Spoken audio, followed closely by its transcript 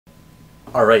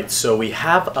Alright, so we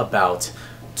have about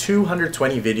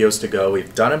 220 videos to go.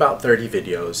 We've done about 30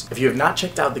 videos. If you have not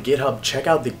checked out the GitHub, check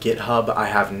out the GitHub. I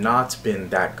have not been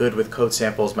that good with code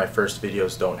samples. My first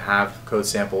videos don't have code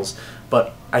samples,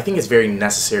 but I think it's very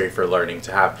necessary for learning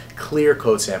to have clear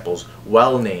code samples,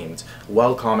 well named,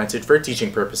 well commented for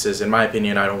teaching purposes. In my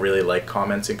opinion, I don't really like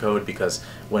comments in code because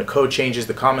when code changes,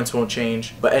 the comments won't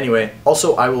change. But anyway,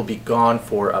 also I will be gone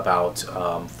for about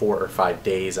 4 or 5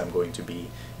 days. I'm going to be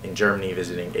in Germany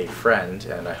visiting a friend,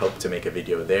 and I hope to make a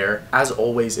video there. As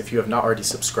always, if you have not already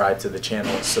subscribed to the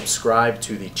channel, subscribe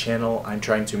to the channel. I'm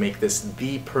trying to make this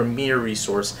the premier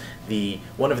resource,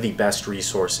 one of the best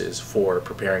resources for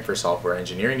preparing for software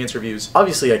engineering interviews.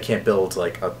 Obviously, I can't build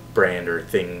like a brand or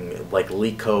thing like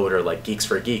LeetCode or like Geeks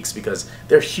for Geeks because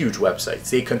they're huge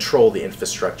websites. They control the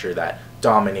infrastructure that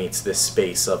dominates this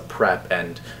space of prep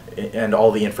and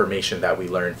all the information that we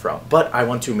learn from. But I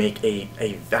want to make a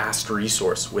vast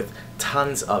resource with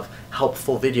tons of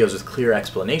helpful videos with clear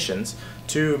explanations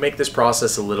to make this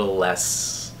process a little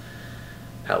less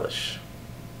hellish.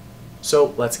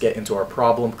 So let's get into our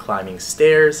problem, climbing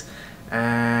stairs,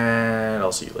 and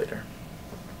I'll see you later.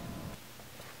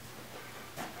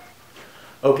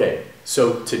 Okay,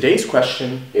 so today's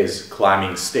question is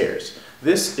climbing stairs.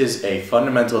 This is a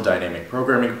fundamental dynamic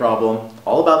programming problem,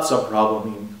 all about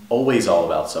subprobleming, always all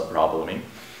about subprobleming.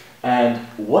 And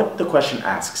what the question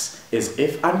asks is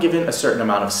if I'm given a certain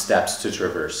amount of steps to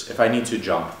traverse, if I need to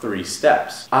jump 3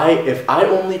 steps, if I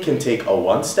only can take a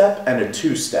 1-step and a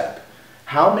 2-step,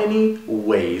 how many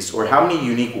ways or how many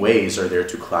unique ways are there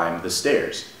to climb the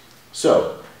stairs?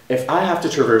 So if I have to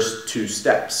traverse 2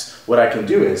 steps, what I can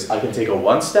do is I can take a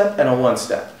 1-step and a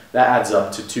 1-step. That adds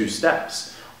up to 2 steps.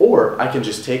 Or I can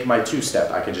just take my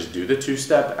 2-step. I can just do the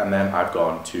 2-step and then I've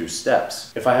gone 2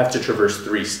 steps. If I have to traverse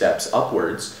 3 steps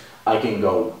upwards, I can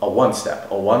go a 1-step,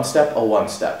 a 1-step, a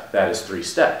 1-step. That is 3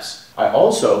 steps. I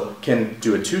also can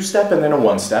do a 2-step and then a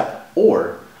 1-step,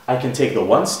 or I can take the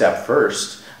 1-step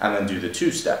first and then do the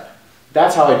 2-step.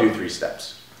 That's how I do 3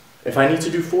 steps. If I need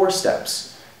to do 4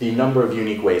 steps, the number of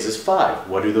unique ways is 5.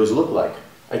 What do those look like?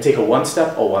 I take a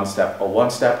 1-step, a 1-step, a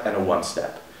 1-step, and a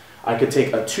 1-step. I could take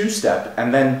a 2-step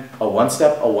and then a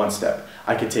 1-step, a 1-step.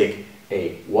 I could take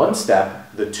a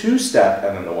 1-step, the 2-step,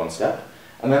 and then the 1-step.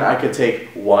 And then I could take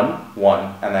 1,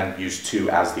 1, and then use 2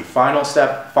 as the final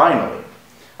step. Finally,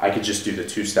 I could just do the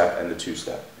 2-step and the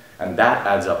 2-step. And that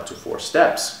adds up to 4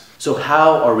 steps. So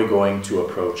how are we going to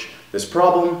approach this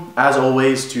problem? As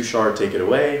always, Tushar, take it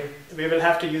away. We will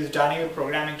have to use dynamic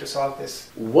programming to solve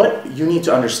this. What you need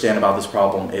to understand about this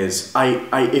problem is,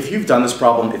 if you've done this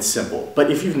problem, it's simple. But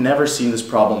if you've never seen this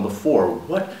problem before,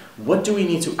 what do we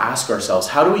need to ask ourselves?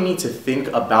 How do we need to think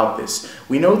about this?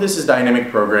 We know this is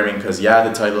dynamic programming because, yeah,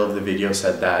 the title of the video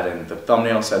said that and the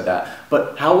thumbnail said that.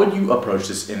 But how would you approach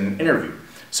this in an interview?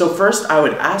 So first, I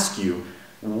would ask you,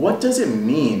 what does it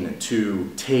mean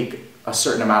to take a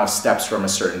certain amount of steps from a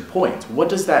certain point? What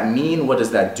does that mean? What does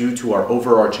that do to our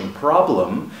overarching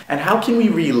problem? And how can we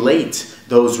relate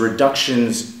those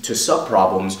reductions to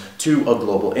subproblems to a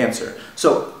global answer?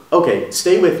 So, okay,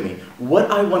 stay with me. What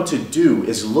I want to do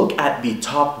is look at the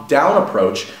top-down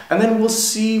approach, and then we'll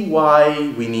see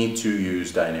why we need to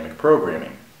use dynamic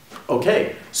programming.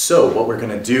 Okay, so what we're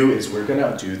going to do is we're going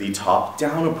to do the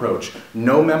top-down approach.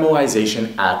 No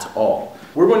memoization at all.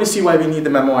 We're going to see why we need the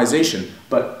memoization,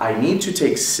 but I need to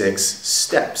take 6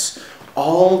 steps.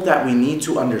 All that we need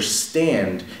to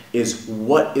understand is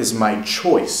what is my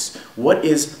choice? What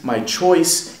is my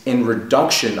choice in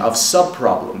reduction of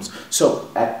subproblems?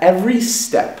 So at every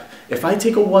step, if I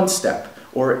take a 1-step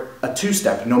or a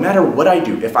 2-step, no matter what I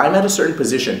do, if I'm at a certain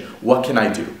position, what can I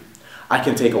do? I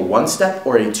can take a 1-step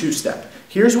or a 2-step.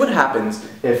 Here's what happens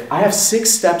if I have 6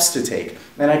 steps to take,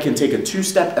 and I can take a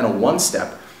 2-step and a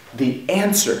 1-step. The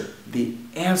answer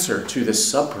to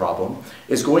this subproblem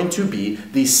is going to be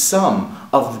the sum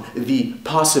of the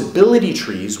possibility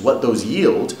trees, what those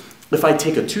yield, if I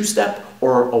take a 2-step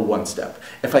or a 1-step.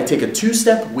 If I take a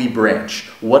 2-step, we branch.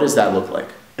 What does that look like?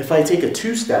 If I take a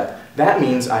 2-step, that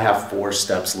means I have 4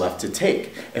 steps left to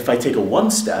take. If I take a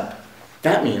 1-step,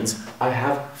 that means I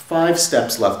have 5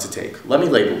 steps left to take. Let me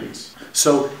label these.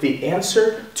 So the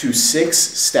answer to 6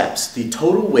 steps, the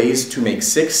total ways to make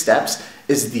 6 steps,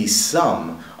 is the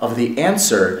sum of the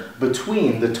answer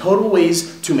between the total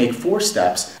ways to make 4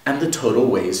 steps and the total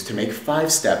ways to make 5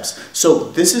 steps. So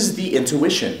this is the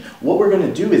intuition. What we're going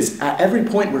to do is at every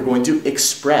point we're going to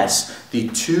express the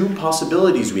 2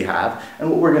 possibilities we have, and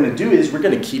what we're going to do is we're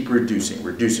going to keep reducing.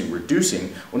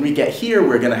 When we get here,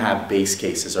 we're going to have base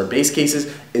cases. Our base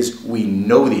cases is we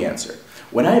know the answer.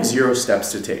 When I have 0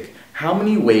 steps to take, how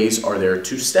many ways are there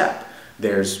to step?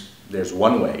 There's There's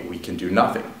one way, we can do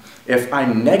nothing. If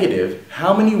I'm negative,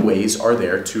 how many ways are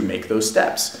there to make those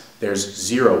steps? There's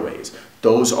 0 ways.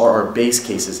 Those are our base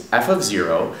cases, f of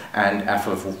 0 and f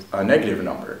of a negative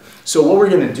number. So what we're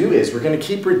going to do is we're going to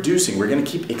keep reducing, we're going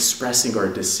to keep expressing our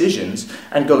decisions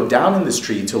and go down in this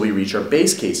tree until we reach our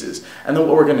base cases. And then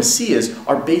what we're going to see is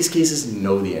our base cases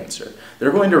know the answer.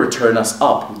 They're going to return us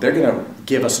up. They're going to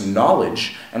give us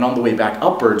knowledge, and on the way back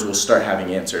upwards, we'll start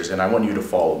having answers. And I want you to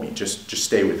follow me. Just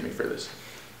stay with me for this.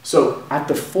 So at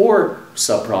the 4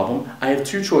 subproblem, I have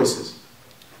 2 choices.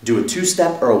 Do a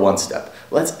 2-step or a 1-step.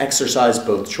 Let's exercise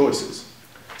both choices.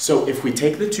 So if we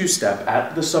take the 2-step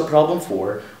at the subproblem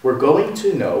 4, we're going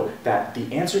to know that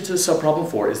the answer to the subproblem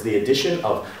 4 is the addition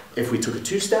of, if we took a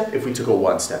 2-step, if we took a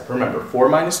 1-step. Remember, 4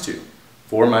 minus 2,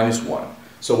 4 minus 1.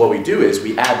 So what we do is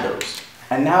we add those.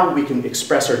 And now we can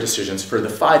express our decisions for the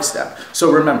 5-step.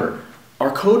 So remember,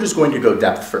 our code is going to go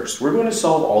depth first. We're going to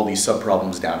solve all these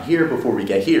subproblems down here before we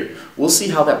get here. We'll see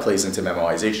how that plays into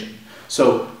memoization.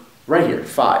 So right here,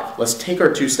 5. Let's take our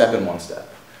 2-step and 1-step.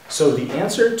 So the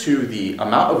answer to the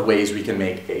amount of ways we can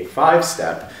make a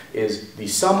 5-step is the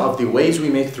sum of the ways we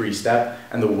make 3-step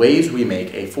and the ways we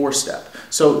make a 4-step.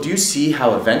 So do you see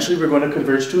how eventually we're going to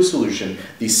converge to a solution?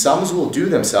 These sums will do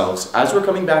themselves as we're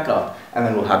coming back up, and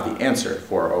then we'll have the answer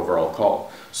for our overall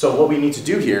call. So what we need to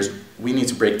do here is we need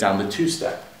to break down the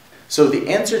 2-step. So the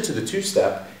answer to the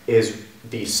 2-step is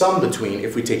the sum between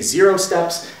if we take 0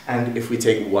 steps and if we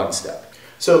take 1 step.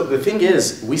 So the thing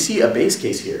is, we see a base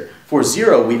case here. For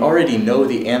 0, we already know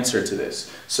the answer to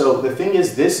this. So the thing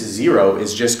is, this 0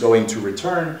 is just going to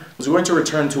return,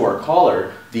 to our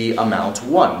caller the amount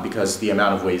 1, because the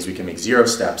amount of ways we can make 0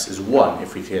 steps is 1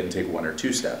 if we can take 1 or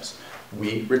 2 steps.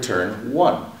 We return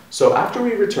 1. So after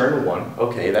we return 1,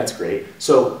 okay, that's great.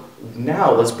 So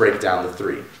now let's break down the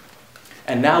 3.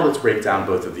 And now let's break down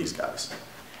both of these guys.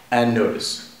 And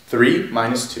notice, 3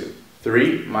 minus 2,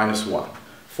 3 minus 1.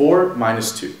 4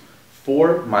 minus 2,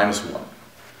 4 minus 1.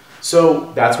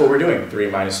 So that's what we're doing.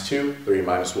 3 minus 2, 3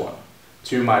 minus 1.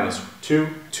 2 minus 2,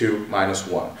 2 minus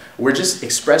 1. We're just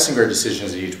expressing our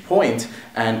decisions at each point,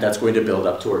 and that's going to build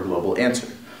up to our global answer.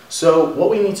 So what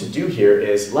we need to do here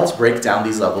is let's break down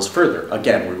these levels further.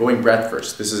 Again, we're going breadth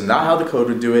first. This is not how the code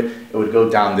would do it. It would go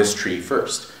down this tree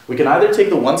first. We can either take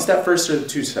the 1-step first or the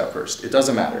 2-step first. It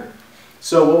doesn't matter.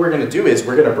 So what we're going to do is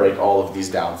we're going to break all of these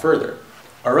down further.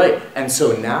 All right, and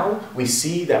so now we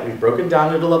see that we've broken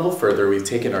down it a level further. We've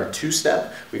taken our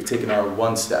 2-step, we've taken our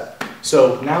 1-step.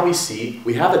 So now we see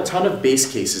we have a ton of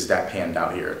base cases that panned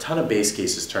out here. A ton of base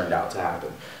cases turned out to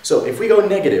happen. So if we go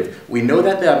negative, we know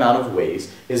that the amount of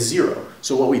ways is 0.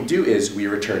 So what we do is we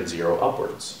return 0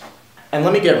 upwards. And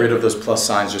let me get rid of those plus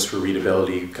signs just for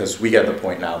readability, because we get the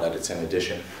point now that it's an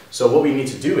addition. So what we need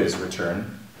to do is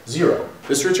return 0.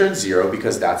 This returns 0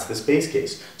 because that's this base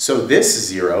case. So this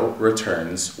 0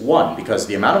 returns 1 because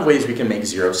the amount of ways we can make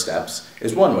 0 steps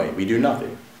is 1 way. We do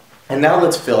nothing. And now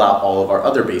let's fill out all of our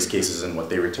other base cases and what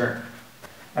they return.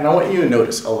 And I want you to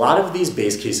notice, a lot of these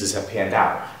base cases have panned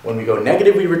out. When we go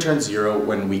negative, we return 0.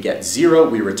 When we get 0,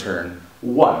 we return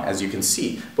 1, as you can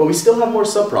see. But we still have more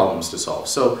subproblems to solve.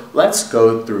 So let's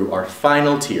go through our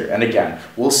final tier. And again,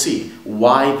 we'll see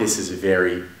why this is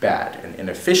very bad and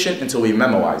inefficient until we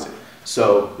memoize it.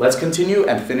 So let's continue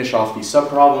and finish off these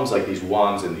subproblems like these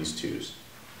 1s and these 2s.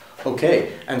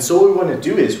 Okay, and so what we want to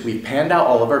do is we panned out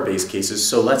all of our base cases,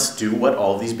 so let's do what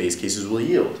all of these base cases will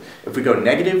yield. If we go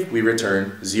negative, we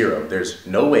return 0. There's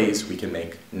no ways we can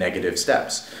make negative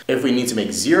steps. If we need to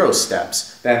make 0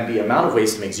 steps, then the amount of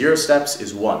ways to make 0 steps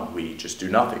is 1. We just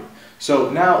do nothing. So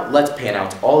now let's pan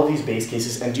out all of these base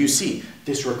cases, and do you see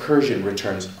this recursion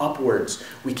returns upwards?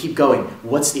 We keep going.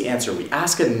 What's the answer? We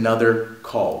ask another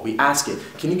call. We ask it,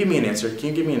 can you give me an answer? Can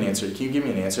you give me an answer? Can you give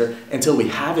me an answer? Until we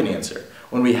have an answer.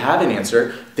 When we have an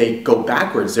answer, they go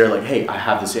backwards. They're like, hey, I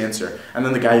have this answer. And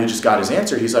then the guy who just got his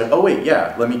answer, he's like, oh wait,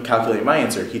 yeah, let me calculate my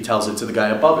answer. He tells it to the guy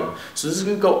above him. So this is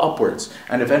going to go upwards,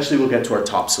 and eventually we'll get to our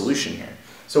top solution here.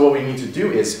 So what we need to do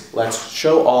is let's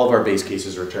show all of our base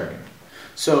cases returning.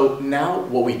 So now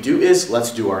what we do is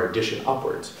let's do our addition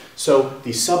upwards. So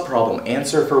the subproblem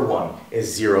answer for 1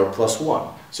 is 0 plus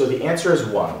 1. So the answer is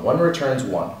 1. 1 returns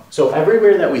 1. So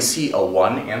everywhere that we see a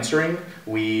 1 answering,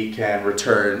 we can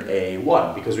return a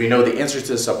 1 because we know the answer to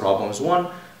the subproblem is 1.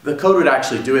 The code would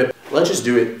actually do it. Let's just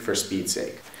do it for speed's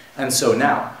sake. And so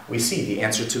now we see the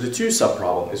answer to the 2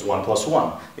 subproblem is 1 plus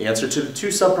 1. The answer to the 2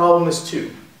 subproblem is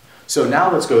 2. So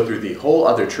now let's go through the whole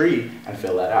other tree and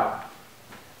fill that out.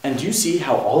 And do you see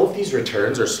how all of these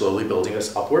returns are slowly building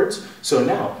us upwards? So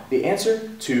now, the answer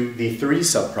to the 3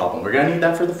 subproblem, we're going to need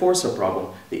that for the 4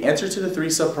 subproblem. The answer to the 3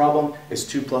 subproblem is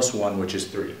 2 plus 1, which is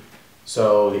 3.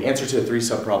 So the answer to the 3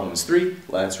 subproblem is 3.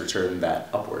 Let's return that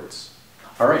upwards.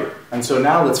 All right, and so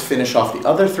now let's finish off the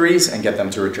other 3's and get them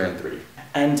to return 3.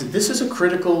 And this is a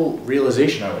critical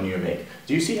realization I want you to make.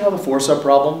 Do you see how the 4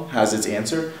 subproblem has its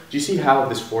answer? Do you see how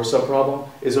this 4 subproblem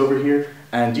is over here?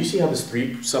 And do you see how this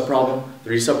 3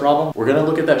 subproblem? We're gonna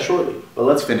look at that shortly, but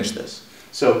let's finish this.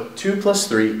 So 2 plus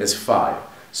 3 is 5.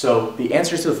 So the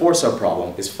answer to the 4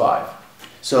 subproblem is 5.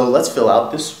 So let's fill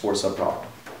out this 4 subproblem.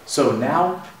 So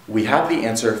now we have the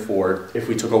answer for if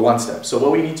we took a 1 step. So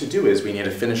what we need to do is we need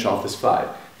to finish off this 5.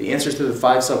 The answer to the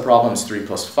 5 subproblem is 3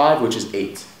 plus 5, which is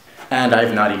 8. And I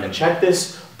have not even checked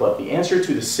this, but the answer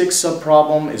to the 6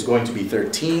 subproblem is going to be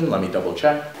 13. Let me double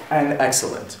check. And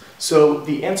excellent. So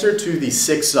the answer to the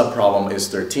 6 subproblem is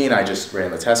 13. I just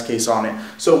ran the test case on it.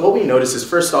 So what we notice is,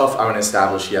 first off, I want to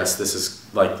establish, yes, this is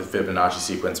like the Fibonacci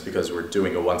sequence because we're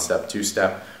doing a 1-step,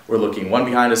 2-step. We're looking 1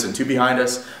 behind us and 2 behind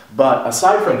us. But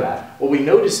aside from that, what we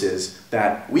notice is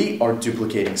that we are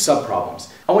duplicating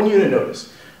subproblems. I want you to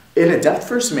notice, in a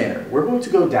depth-first manner, we're going to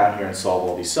go down here and solve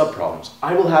all these subproblems.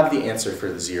 I will have the answer for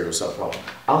the 0 subproblem.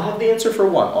 I'll have the answer for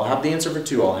 1. I'll have the answer for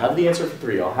 2. I'll have the answer for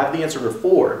 3. I'll have the answer for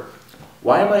 4.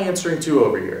 Why am I answering 2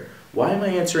 over here? Why am I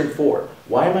answering 4?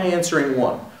 Why am I answering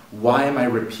 1? Why am I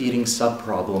repeating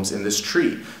subproblems in this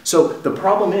tree? So the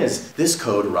problem is, this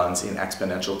code runs in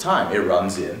exponential time.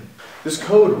 This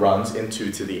code runs in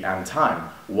 2 to the n time.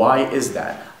 Why is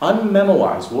that? On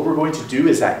Memoize, what we're going to do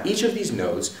is at each of these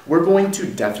nodes, we're going to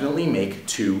definitely make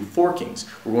 2 forkings.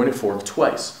 We're going to fork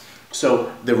twice.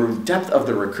 So the depth of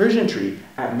the recursion tree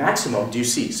at maximum, do you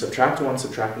see? Subtract 1,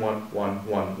 subtract 1, 1,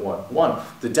 1, 1, 1.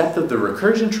 The depth of the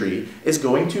recursion tree is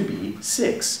going to be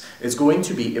 6. It's going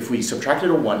to be, if we subtracted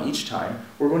a 1 each time,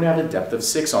 we're going to have a depth of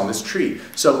 6 on this tree.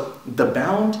 So the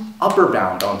bound, upper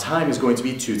bound on time is going to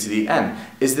be 2 to the n.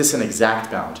 Is this an exact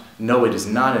bound? No, it is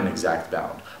not an exact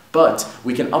bound. But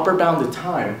we can upper bound the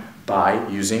time by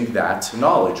using that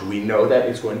knowledge. We know that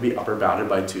it's going to be upper bounded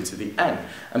by 2 to the n.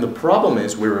 And the problem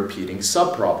is we're repeating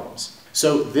subproblems.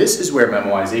 So this is where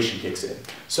memoization kicks in.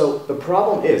 So the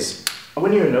problem is, I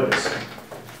want you to notice,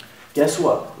 guess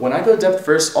what? When I go depth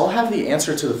first, I'll have the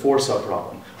answer to the 4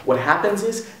 subproblem. What happens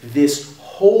is this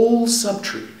whole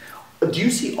subtree. Do you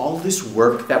see all this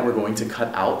work that we're going to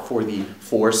cut out for the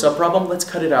 4 subproblem? Let's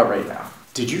cut it out right now.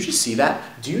 Did you just see that?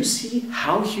 Do you see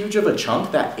how huge of a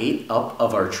chunk that ate up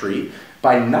of our tree?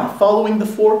 By not following the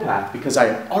 4 path, because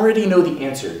I already know the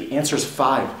answer. The answer is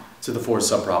 5 to the 4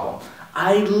 subproblem.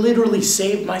 I literally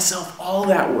saved myself all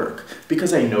that work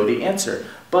because I know the answer.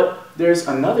 But there's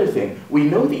another thing. We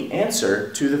know the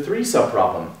answer to the 3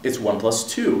 subproblem. It's 1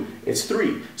 plus 2. It's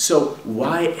 3. So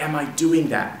why am I doing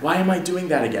that? Why am I doing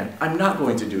that again? I'm not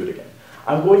going to do it again.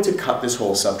 I'm going to cut this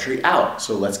whole subtree out.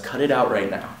 So let's cut it out right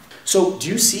now. So do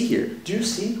you see here? Do you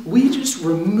see? We just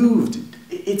removed,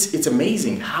 it's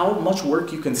amazing how much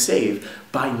work you can save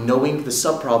by knowing the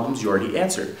subproblems you already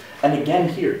answered. And again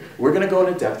here, we're going to go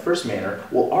in a depth-first manner.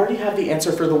 We'll already have the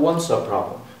answer for the 1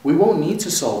 subproblem. We won't need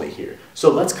to solve it here.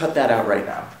 So let's cut that out right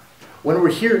now. When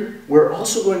we're here, we're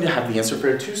also going to have the answer for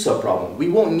a 2 subproblem. We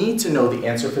won't need to know the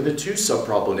answer for the 2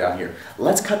 subproblem down here.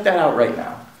 Let's cut that out right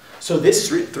now. So this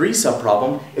 3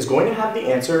 subproblem is going to have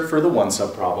the answer for the 1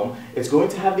 subproblem. It's going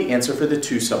to have the answer for the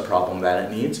 2 subproblem that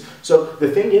it needs. So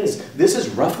the thing is, this is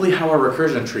roughly how our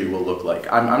recursion tree will look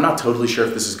like. I'm not totally sure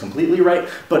if this is completely right,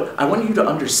 but I want you to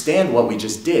understand what we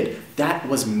just did. That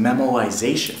was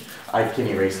memoization. I can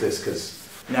erase this because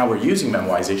now we're using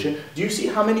memoization. Do you see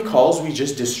how many calls we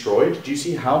just destroyed? Do you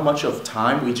see how much of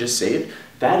time we just saved?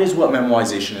 That is what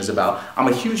memoization is about. I'm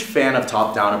a huge fan of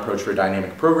top-down approach for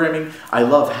dynamic programming. I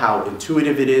love how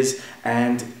intuitive it is,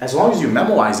 and as long as you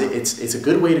memoize it, it's a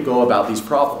good way to go about these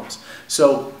problems.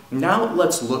 So now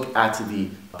let's look at the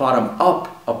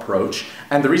bottom-up approach,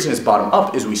 and the reason it's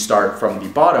bottom-up is we start from the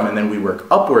bottom and then we work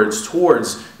upwards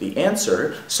towards the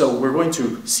answer. So we're going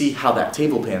to see how that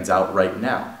table pans out right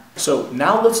now. So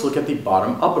now let's look at the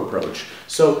bottom-up approach.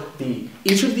 So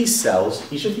each of these cells,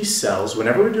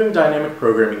 whenever we're doing dynamic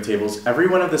programming tables, every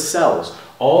one of the cells,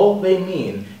 all they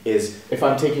mean is if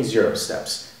I'm taking 0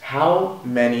 steps, how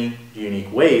many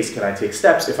unique ways can I take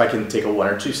steps if I can take a 1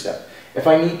 or 2 step? If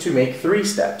I need to make 3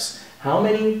 steps, how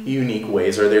many unique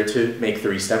ways are there to make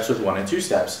 3 steps with 1 and 2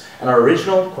 steps? And our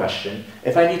original question,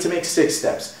 if I need to make 6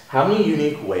 steps, how many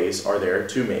unique ways are there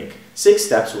to make 6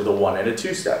 steps with a 1 and a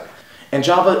 2 step? In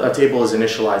Java, a table is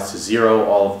initialized to 0.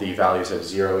 All of the values have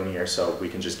 0 in here, so we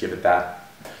can just give it that.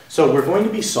 So we're going to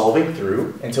be solving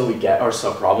through until we get our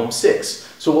subproblem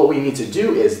 6. So what we need to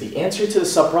do is the answer to the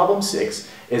subproblem 6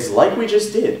 is like we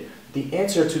just did, the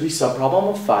answer to the subproblem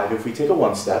of 5 if we take a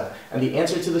 1-step, and the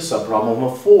answer to the subproblem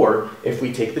of 4 if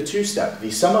we take the 2-step.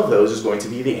 The sum of those is going to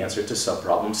be the answer to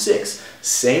subproblem 6.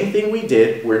 Same thing we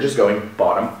did, we're just going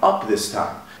bottom up this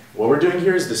time. What we're doing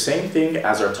here is the same thing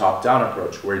as our top-down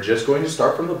approach. We're just going to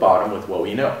start from the bottom with what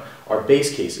we know, our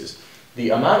base cases.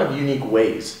 The amount of unique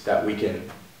ways that we can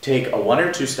take a 1 or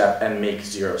 2-step and make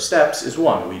 0 steps is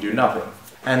 1, we do nothing.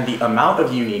 And the amount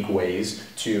of unique ways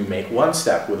to make 1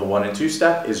 step with a 1 and 2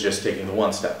 step is just taking the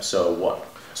 1 step, so 1.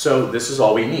 So this is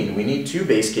all we need. We need 2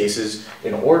 base cases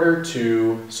in order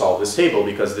to solve this table,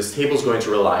 because this table is going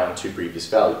to rely on 2 previous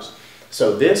values.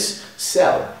 So this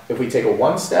cell, if we take a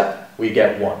 1 step, we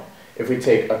get 1. If we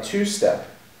take a 2 step,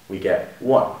 we get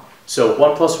 1. So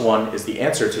 1 plus 1 is the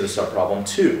answer to the subproblem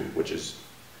 2, which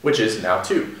is now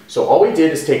 2. So all we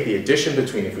did is take the addition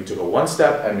between if we took a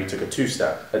 1-step and we took a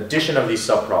 2-step, addition of these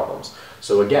subproblems.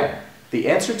 So again, the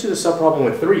answer to the subproblem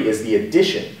with 3 is the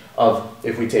addition of,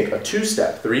 if we take a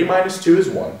 2-step, 3 minus 2 is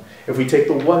 1. If we take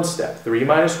the 1-step, 3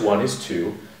 minus 1 is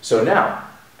 2. So now,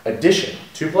 addition,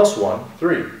 2 plus 1,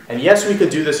 3. And yes, we could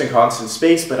do this in constant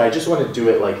space, but I just want to do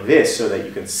it like this so that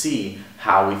you can see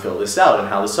how we fill this out and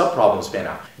how the subproblems pan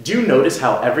out. Do you notice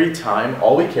how every time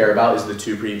all we care about is the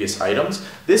 2 previous items?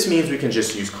 This means we can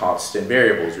just use constant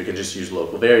variables. We can just use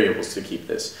local variables to keep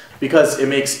this, because it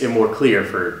makes it more clear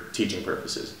for teaching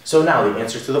purposes. So now the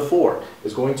answer to the 4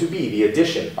 is going to be the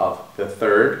addition of the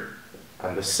 3rd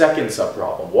and the 2nd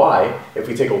subproblem. Why? If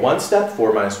we take a 1-step,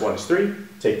 4 minus 1 is 3.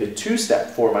 Take the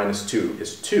 2-step, 4 minus 2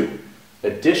 is 2.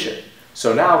 Addition.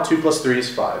 So now 2 plus 3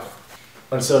 is 5.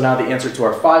 And so now the answer to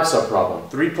our 5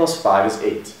 subproblem, 3 plus 5 is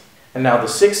 8. And now the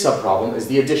 6th subproblem is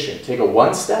the addition. Take a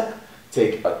 1-step,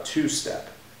 take a 2-step.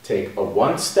 Take a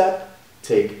 1-step,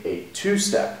 take a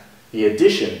 2-step. The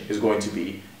addition is going to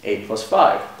be 8 plus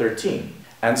 5, 13.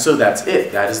 And so that's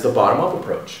it. That is the bottom-up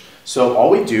approach. So all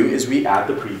we do is we add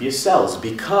the previous cells,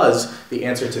 because the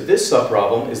answer to this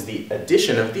subproblem is the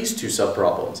addition of these 2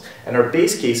 subproblems. And our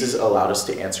base cases allowed us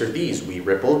to answer these. We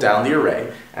ripple down the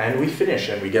array and we finish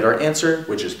and we get our answer,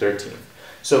 which is 13.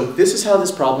 So this is how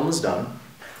this problem is done.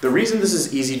 The reason this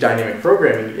is easy dynamic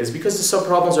programming is because the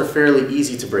subproblems are fairly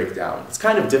easy to break down. It's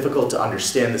kind of difficult to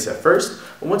understand this at first,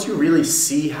 but once you really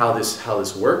see how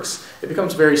this works, it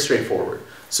becomes very straightforward.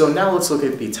 So now let's look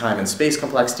at the time and space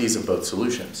complexities of both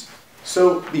solutions.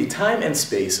 So the time and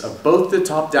space of both the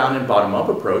top-down and bottom-up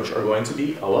approach are going to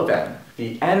be O of n.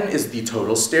 The n is the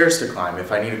total stairs to climb.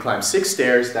 If I need to climb 6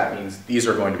 stairs, that means these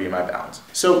are going to be my bounds.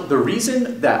 So the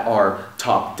reason that our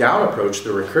top-down approach, the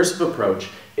recursive approach,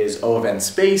 is O of n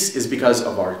space is because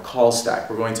of our call stack.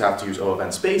 We're going to have to use O of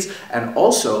n space, and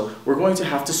also we're going to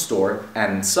have to store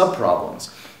n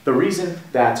subproblems. The reason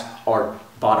that our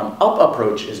bottom-up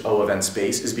approach is O of n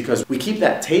space is because we keep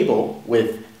that table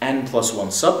with n plus 1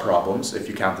 subproblems. If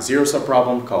you count the 0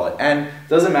 subproblem, call it n.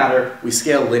 Doesn't matter, we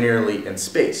scale linearly in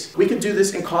space. We could do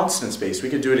this in constant space. We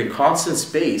could do it in constant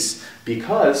space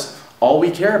because all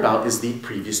we care about is the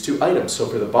previous 2 items. So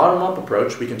for the bottom-up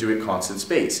approach, we can do it constant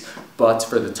space. But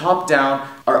for the top-down,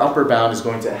 our upper bound is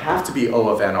going to have to be O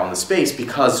of n on the space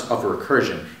because of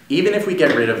recursion. Even if we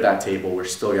get rid of that table, we're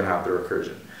still going to have the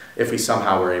recursion, if we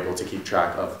somehow were able to keep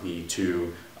track of the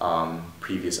 2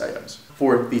 previous items.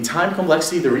 For the time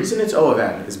complexity, the reason it's O of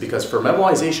n is because for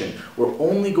memoization, we're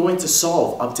only going to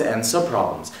solve up to n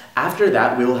subproblems. After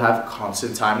that, we will have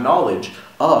constant time knowledge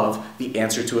of the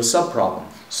answer to a subproblem.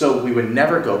 So we would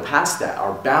never go past that.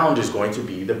 Our bound is going to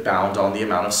be the bound on the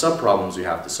amount of subproblems we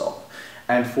have to solve.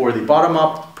 And for the bottom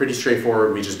up, pretty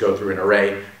straightforward. We just go through an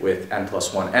array with n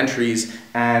plus 1 entries,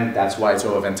 and that's why it's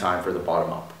O of n time for the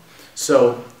bottom up.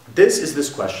 So this is this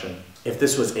question. If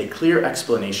this was a clear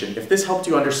explanation, if this helped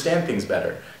you understand things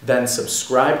better, then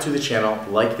subscribe to the channel,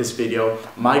 like this video.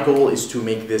 My goal is to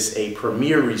make this a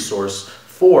premier resource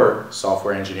for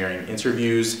software engineering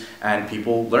interviews and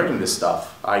people learning this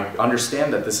stuff. I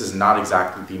understand that this is not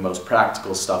exactly the most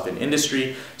practical stuff in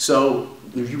industry, so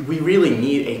we really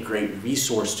need a great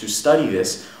resource to study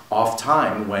this off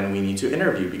time when we need to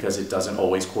interview, because it doesn't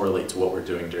always correlate to what we're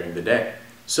doing during the day.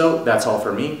 So that's all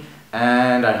for me,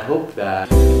 and I hope that